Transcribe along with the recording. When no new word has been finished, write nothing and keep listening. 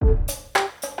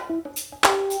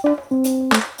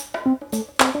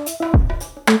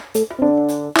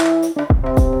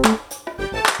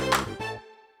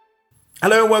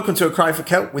welcome to A Cry for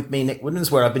Kelp with me, Nick Woodlands,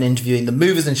 where I've been interviewing the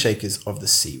movers and shakers of the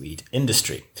seaweed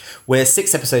industry. We're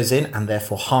 6 episodes in and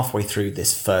therefore halfway through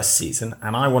this first season,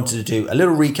 and I wanted to do a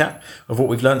little recap of what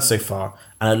we've learned so far,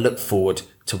 and I look forward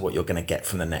to what you're going to get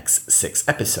from the next 6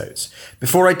 episodes.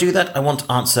 Before I do that, I want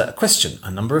to answer a question a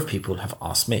number of people have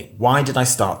asked me. Why did I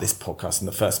start this podcast in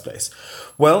the first place?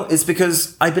 Well, it's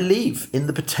because I believe in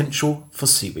the potential for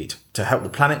seaweed to help the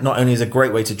planet, not only as a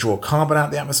great way to draw carbon out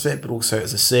of the atmosphere, but also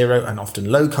as a zero and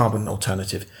often low carbon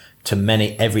alternative to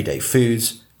many everyday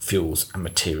foods, fuels, and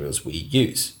materials we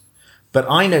use. But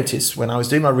I noticed when I was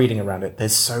doing my reading around it,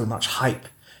 there's so much hype.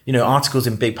 You know, articles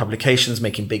in big publications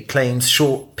making big claims,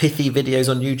 short, pithy videos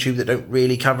on YouTube that don't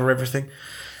really cover everything.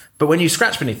 But when you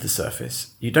scratch beneath the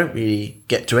surface, you don't really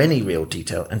get to any real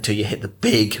detail until you hit the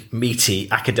big, meaty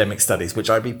academic studies, which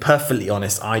I'll be perfectly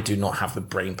honest, I do not have the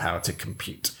brain power to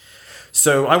compute.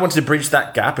 So I wanted to bridge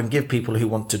that gap and give people who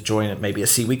want to join maybe a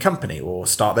seaweed company or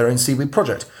start their own seaweed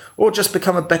project or just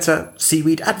become a better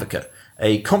seaweed advocate,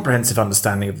 a comprehensive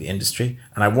understanding of the industry.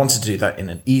 And I wanted to do that in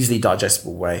an easily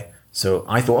digestible way. So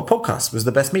I thought a podcast was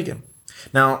the best medium.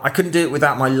 Now, I couldn't do it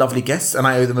without my lovely guests, and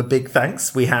I owe them a big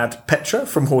thanks. We had Petra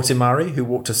from Hortimari, who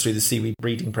walked us through the seaweed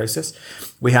breeding process.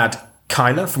 We had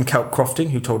Kyla from Kelp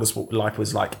Crofting, who told us what life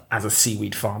was like as a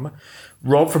seaweed farmer.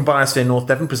 Rob from Biosphere North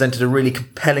Devon presented a really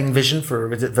compelling vision for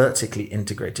a vertically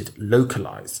integrated,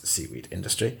 localized seaweed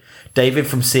industry. David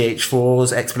from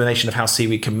CH4's explanation of how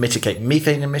seaweed can mitigate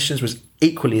methane emissions was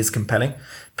equally as compelling.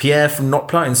 Pierre from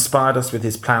Notpla inspired us with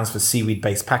his plans for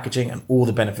seaweed-based packaging and all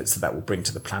the benefits that will bring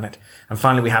to the planet. And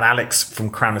finally, we had Alex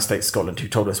from Crown Estate Scotland, who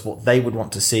told us what they would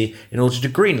want to see in order to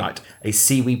greenlight a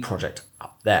seaweed project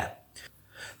up there.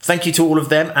 Thank you to all of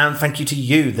them, and thank you to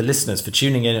you, the listeners, for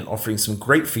tuning in and offering some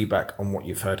great feedback on what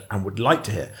you've heard and would like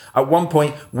to hear. At one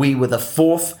point, we were the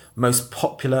 4th most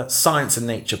popular science and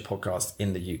nature podcast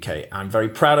in the UK. I'm very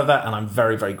proud of that, and I'm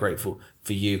very, very grateful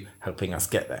for you helping us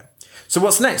get there. So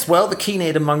what's next? Well, the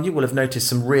keen-eared among you will have noticed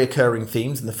some reoccurring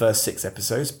themes in the first 6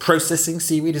 episodes. Processing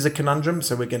seaweed is a conundrum,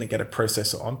 so we're going to get a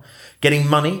processor on. Getting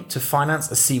money to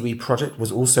finance a seaweed project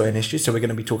was also an issue, so we're going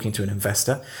to be talking to an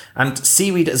investor. And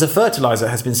seaweed as a fertilizer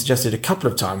has been suggested a couple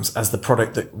of times as the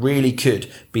product that really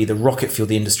could be the rocket fuel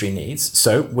the industry needs.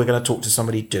 So we're going to talk to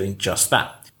somebody doing just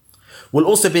that. We'll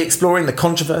also be exploring the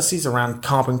controversies around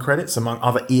carbon credits, among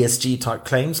other ESG type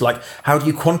claims, like how do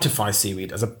you quantify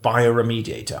seaweed as a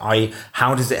bioremediator, i.e.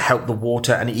 how does it help the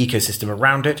water and the ecosystem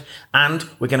around it? And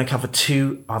we're going to cover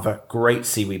 2 other great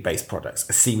seaweed-based products,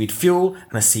 a seaweed fuel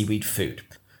and a seaweed food.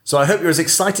 So I hope you're as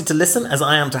excited to listen as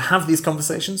I am to have these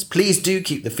conversations. Please do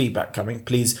keep the feedback coming.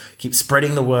 Please keep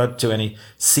spreading the word to any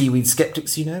seaweed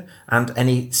skeptics you know and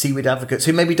any seaweed advocates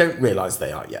who maybe don't realise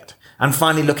they are yet. And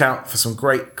finally, look out for some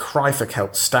great Cry for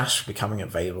Kelp stash becoming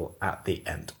available at the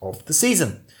end of the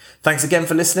season. Thanks again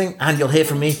for listening, and you'll hear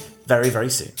from me very,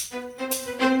 very soon.